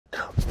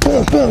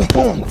Boom, boom,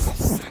 boom.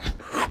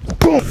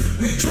 Boom.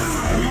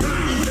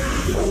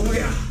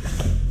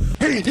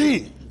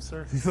 Hey,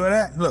 sir. you saw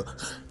that? Look,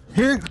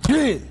 here,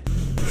 kid.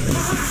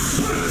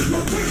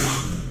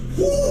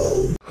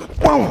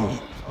 Boom.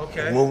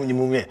 Okay. You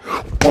move in.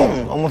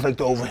 Boom, almost like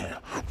the overhand.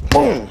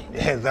 Boom,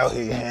 your hands out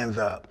here, your hands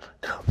up.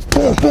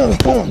 Boom, boom,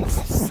 boom.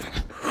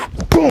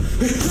 Boom.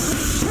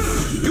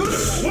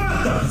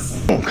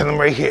 Boom, cause I'm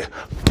right here.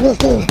 Boom,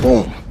 boom,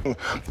 boom.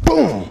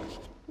 Boom.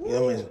 You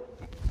know what I mean?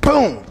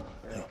 Boom.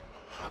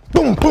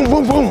 Boom, boom,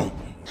 boom, boom.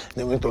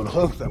 Then we throw the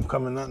hooks, I'm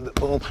coming under,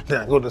 boom.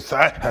 Then I go to the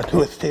side, I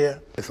twist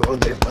here. It's all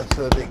day,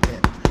 so they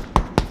can.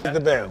 At the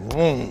back,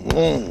 boom,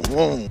 boom,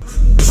 boom.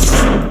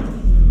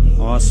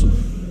 Awesome.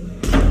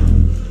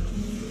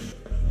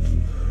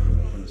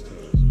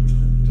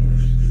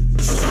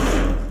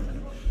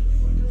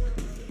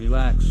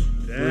 Relax.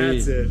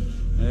 That's Breathe. it.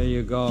 There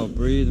you go.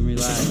 Breathe and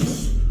relax.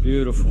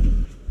 Beautiful.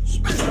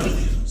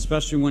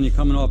 Especially when you're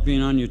coming off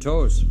being on your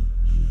toes.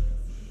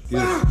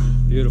 Beautiful.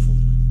 Beautiful.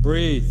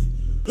 Breathe.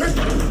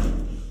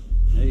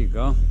 There you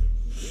go.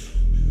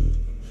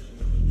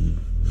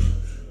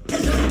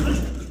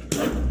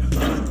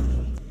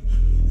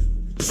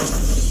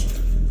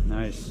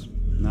 Nice.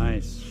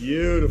 Nice.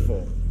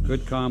 Beautiful.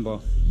 Good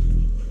combo.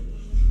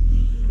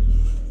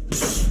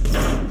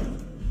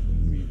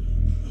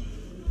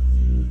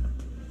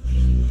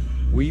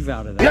 Weave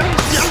out of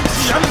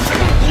that.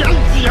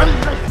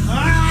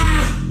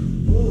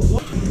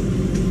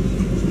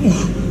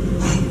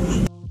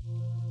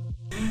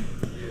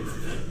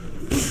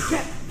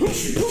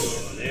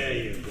 There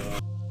you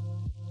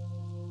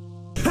go.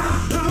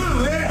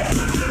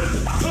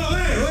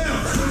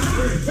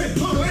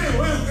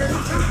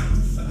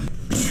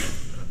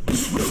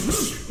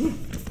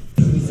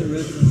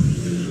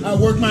 I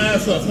work my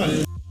ass off,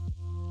 honey.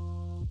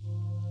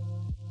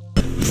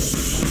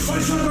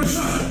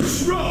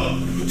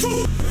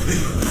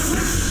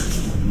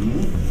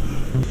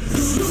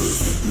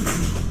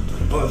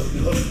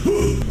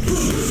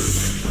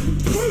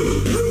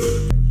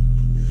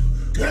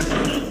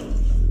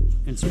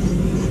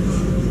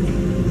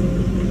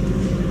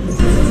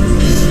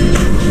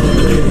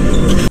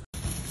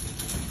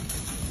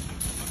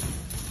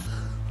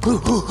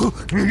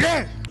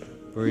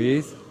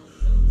 Breathe.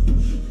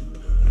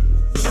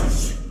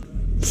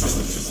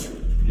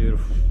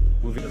 Beautiful.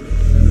 Move it.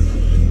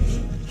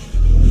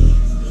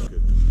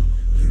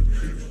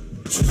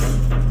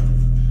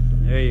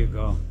 There you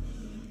go.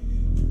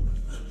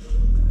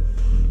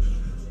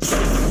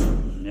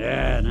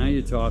 Yeah, now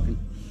you're talking.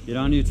 Get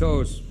on your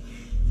toes.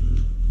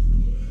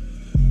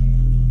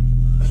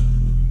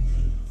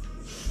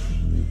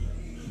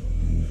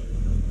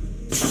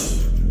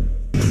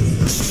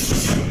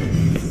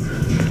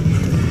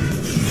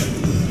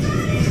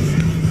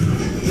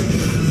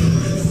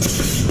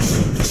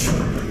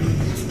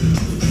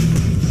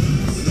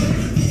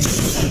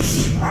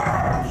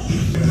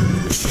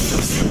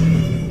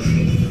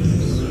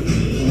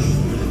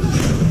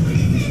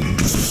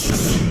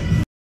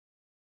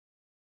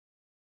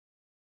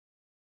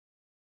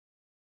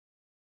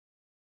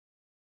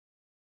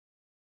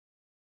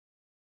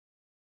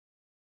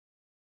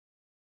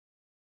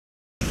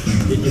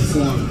 Get your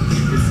form.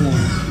 Your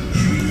form.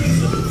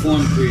 Let the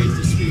form create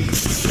the speed.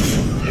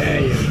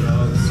 There you go.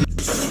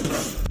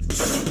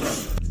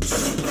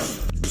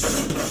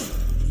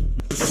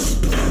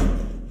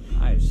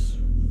 Nice.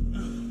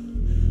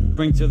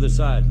 Bring to the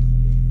side.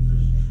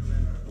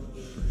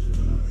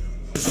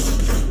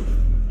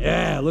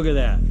 Yeah, look at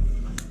that.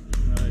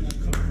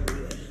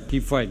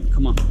 Keep fighting.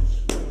 Come on.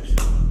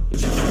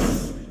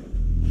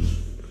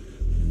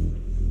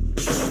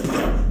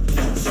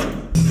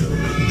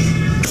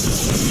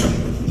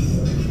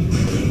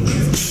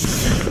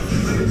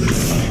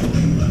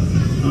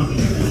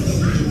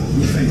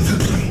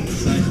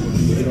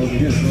 Get over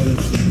here,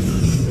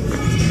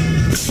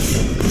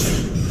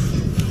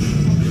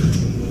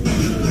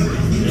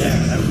 yeah,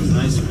 that was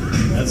nice.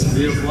 That's a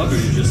beautiful upper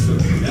you just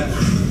took. Yeah.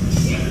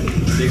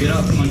 Dig it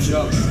up, punch it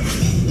up.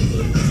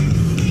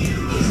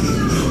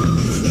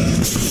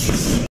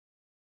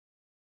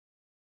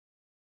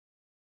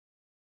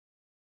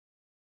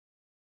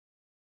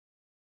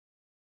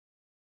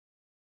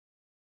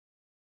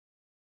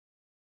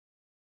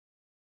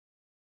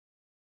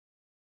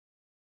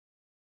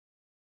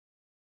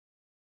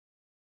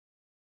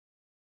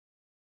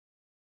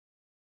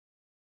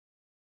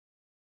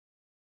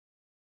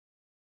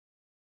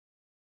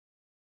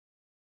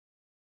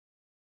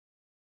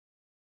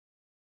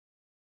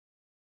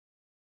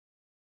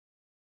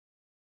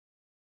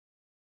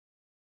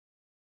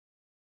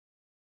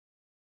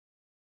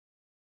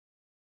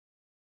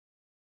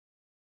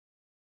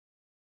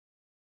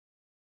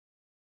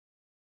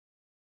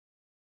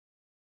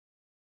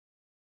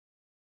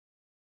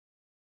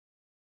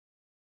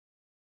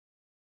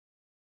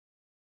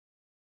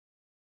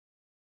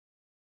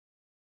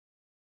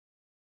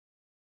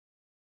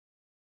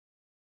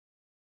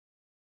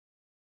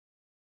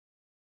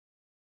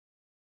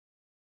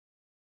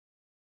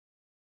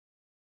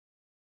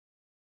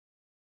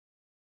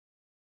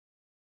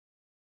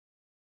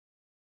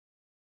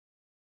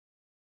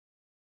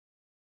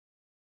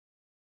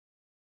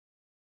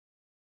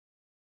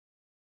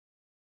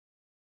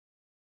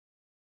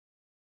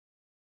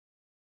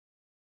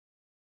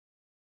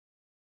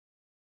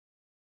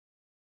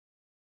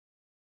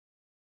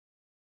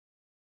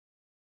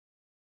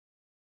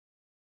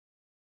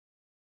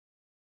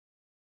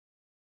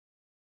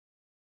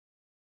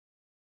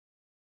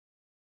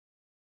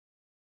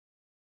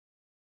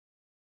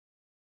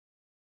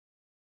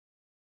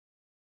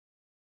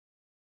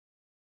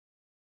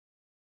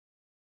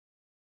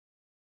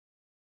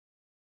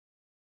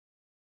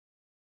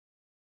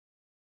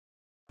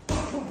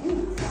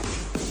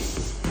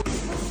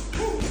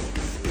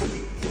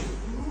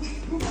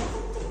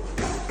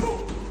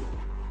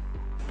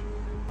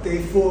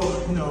 Day 4,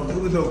 you know, it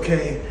was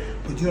okay,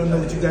 but you don't know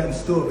what you got in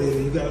store,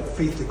 baby. You got to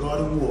face the God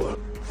of War.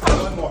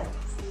 One more.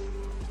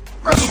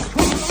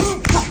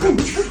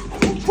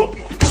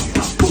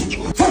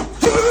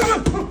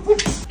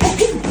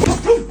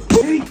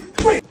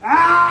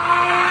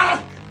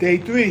 Day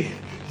 3, you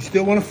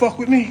still want to fuck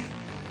with me?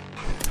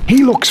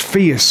 He looks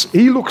fierce.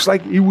 He looks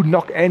like he would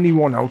knock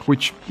anyone out,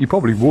 which he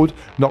probably would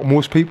knock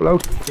most people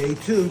out. Day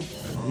 2,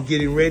 we're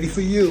getting ready for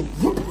you.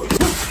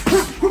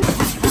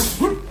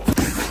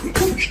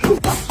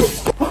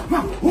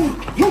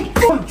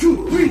 1,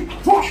 2, 3,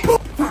 4.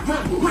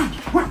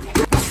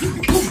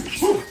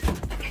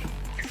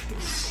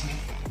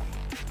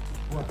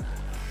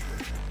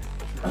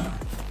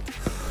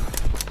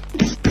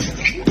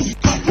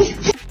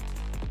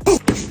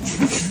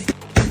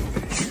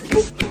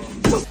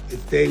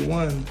 It's day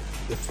 1.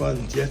 The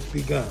fun just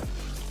begun.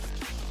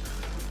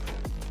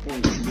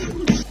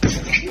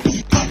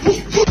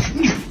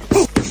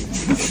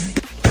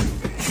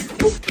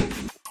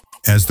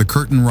 As the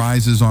curtain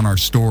rises on our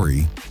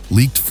story,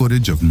 leaked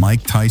footage of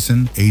Mike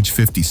Tyson, age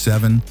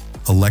 57,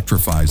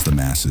 electrifies the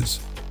masses.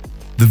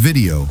 The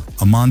video,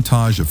 a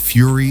montage of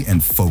fury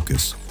and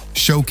focus,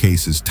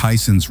 showcases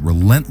Tyson's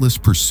relentless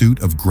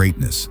pursuit of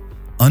greatness,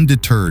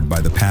 undeterred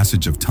by the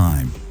passage of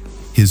time.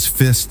 His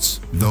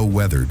fists, though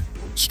weathered,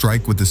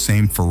 strike with the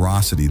same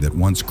ferocity that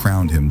once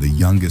crowned him the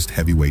youngest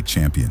heavyweight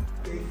champion.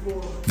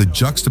 The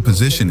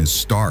juxtaposition is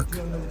stark.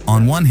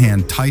 On one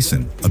hand,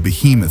 Tyson, a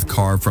behemoth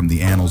carved from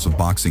the annals of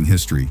boxing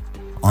history.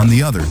 On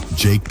the other,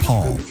 Jake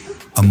Paul,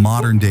 a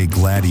modern-day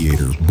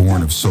gladiator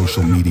born of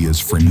social media's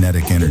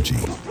frenetic energy,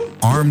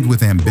 armed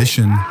with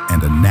ambition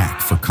and a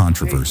knack for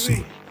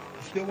controversy.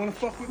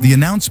 The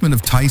announcement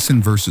of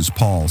Tyson versus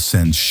Paul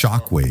sends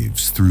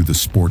shockwaves through the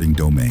sporting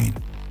domain.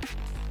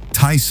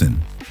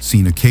 Tyson,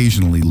 seen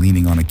occasionally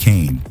leaning on a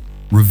cane,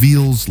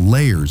 reveals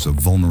layers of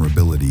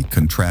vulnerability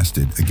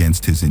contrasted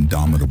against his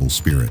indomitable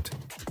spirit.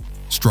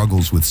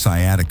 Struggles with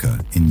sciatica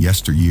in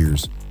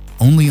yesteryears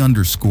only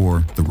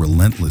underscore the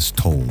relentless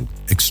toll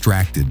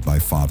extracted by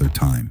Father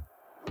Time.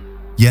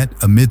 Yet,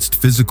 amidst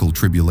physical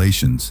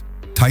tribulations,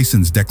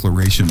 Tyson's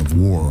declaration of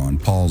war on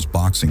Paul's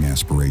boxing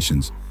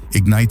aspirations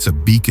ignites a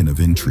beacon of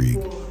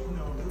intrigue.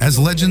 As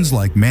legends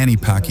like Manny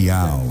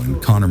Pacquiao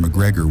and Conor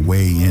McGregor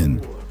weigh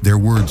in, their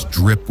words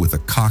drip with a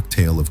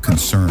cocktail of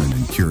concern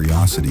and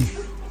curiosity,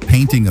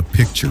 painting a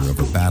picture of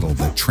a battle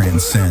that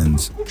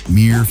transcends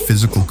mere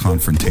physical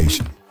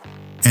confrontation.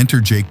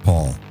 Enter Jake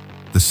Paul,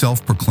 the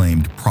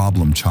self-proclaimed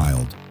problem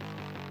child,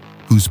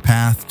 whose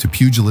path to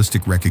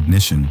pugilistic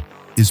recognition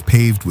is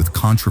paved with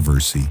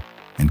controversy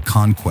and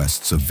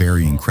conquests of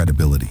varying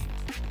credibility.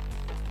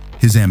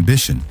 His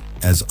ambition,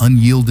 as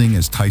unyielding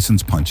as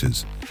Tyson's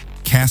punches,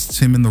 casts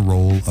him in the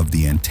role of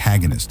the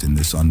antagonist in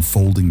this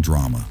unfolding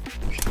drama.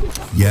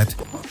 Yet,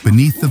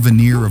 beneath the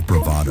veneer of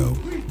bravado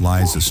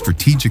lies a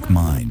strategic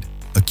mind,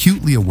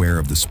 acutely aware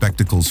of the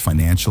spectacle's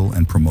financial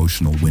and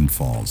promotional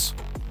windfalls.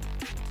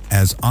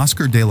 As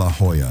Oscar de la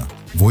Hoya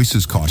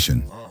voices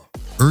caution,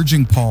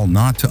 urging Paul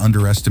not to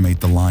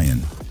underestimate the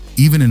lion,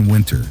 even in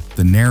winter,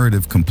 the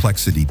narrative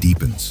complexity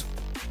deepens.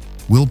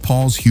 Will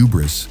Paul's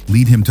hubris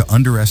lead him to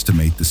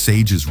underestimate the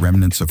sage's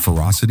remnants of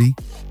ferocity?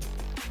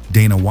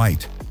 Dana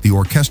White, the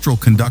orchestral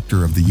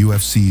conductor of the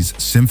UFC's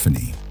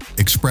Symphony,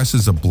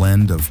 expresses a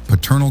blend of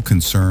paternal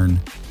concern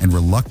and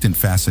reluctant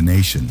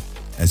fascination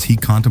as he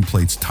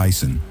contemplates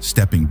Tyson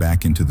stepping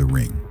back into the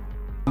ring.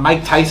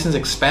 Mike Tyson's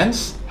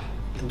expense?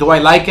 Do I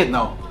like it?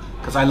 No,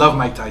 because I love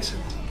Mike Tyson.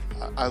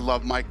 I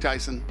love Mike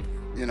Tyson,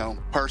 you know,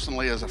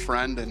 personally as a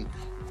friend, and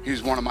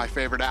he's one of my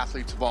favorite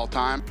athletes of all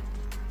time.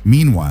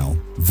 Meanwhile,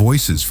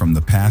 voices from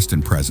the past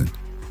and present,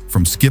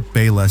 from Skip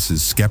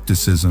Bayless's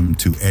skepticism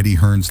to Eddie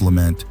Hearn's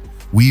lament,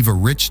 weave a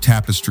rich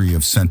tapestry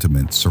of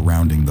sentiment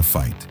surrounding the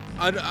fight.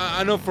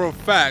 I know for a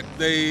fact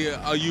they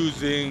are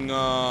using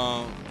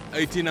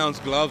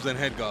 18-ounce gloves and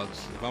head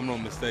guards, if I'm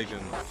not mistaken.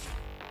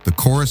 The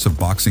chorus of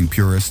boxing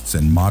purists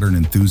and modern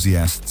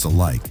enthusiasts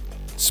alike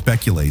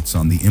speculates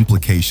on the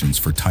implications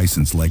for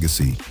Tyson's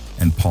legacy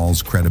and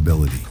Paul's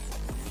credibility.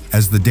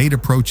 As the date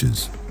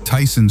approaches,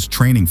 Tyson's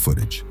training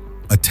footage,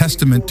 a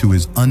testament to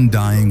his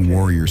undying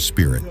warrior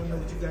spirit,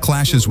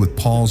 clashes with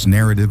Paul's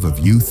narrative of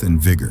youth and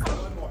vigor.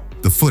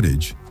 The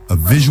footage, a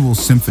visual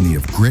symphony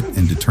of grit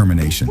and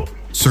determination,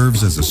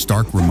 serves as a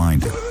stark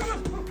reminder.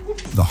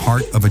 The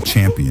heart of a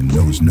champion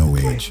knows no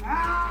age.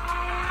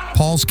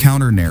 Paul's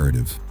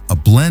counter-narrative, a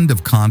blend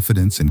of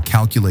confidence and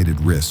calculated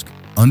risk,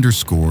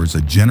 underscores a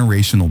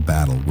generational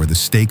battle where the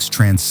stakes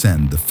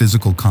transcend the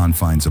physical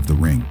confines of the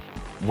ring.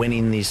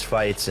 Winning these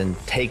fights and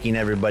taking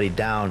everybody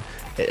down,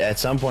 at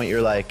some point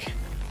you're like,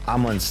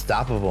 I'm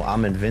unstoppable,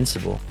 I'm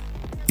invincible.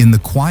 In the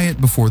quiet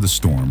before the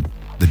storm,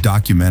 the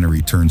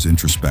documentary turns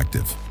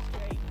introspective.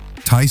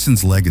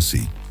 Tyson's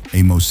legacy,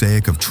 a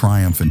mosaic of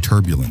triumph and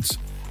turbulence,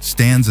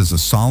 stands as a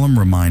solemn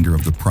reminder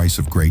of the price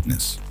of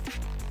greatness.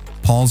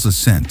 Paul's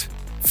ascent,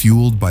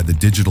 fueled by the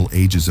digital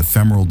age's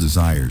ephemeral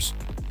desires,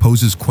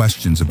 poses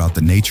questions about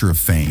the nature of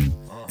fame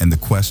and the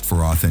quest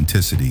for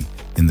authenticity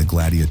in the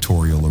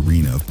gladiatorial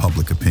arena of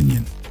public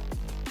opinion.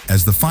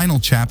 As the final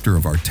chapter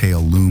of our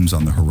tale looms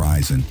on the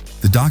horizon,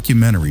 the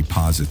documentary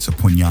posits a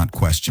poignant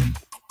question.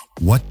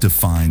 What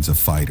defines a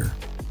fighter?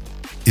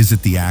 Is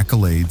it the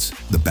accolades,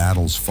 the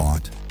battles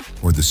fought,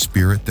 or the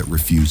spirit that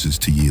refuses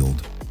to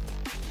yield?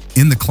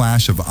 In the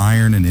clash of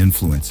iron and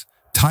influence,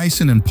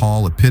 Tyson and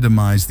Paul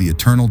epitomize the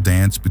eternal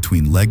dance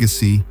between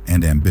legacy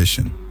and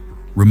ambition,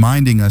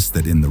 reminding us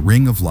that in the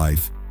ring of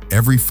life,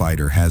 every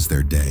fighter has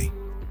their day.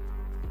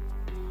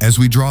 As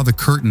we draw the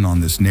curtain on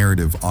this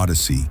narrative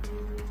odyssey,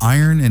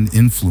 Iron and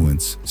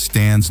Influence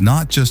stands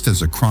not just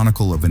as a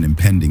chronicle of an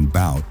impending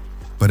bout,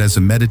 but as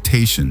a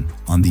meditation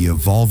on the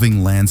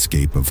evolving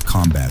landscape of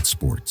combat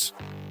sports.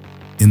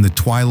 In the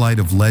twilight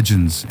of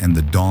legends and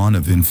the dawn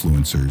of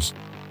influencers,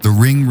 the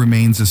ring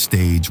remains a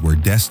stage where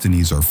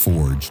destinies are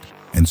forged,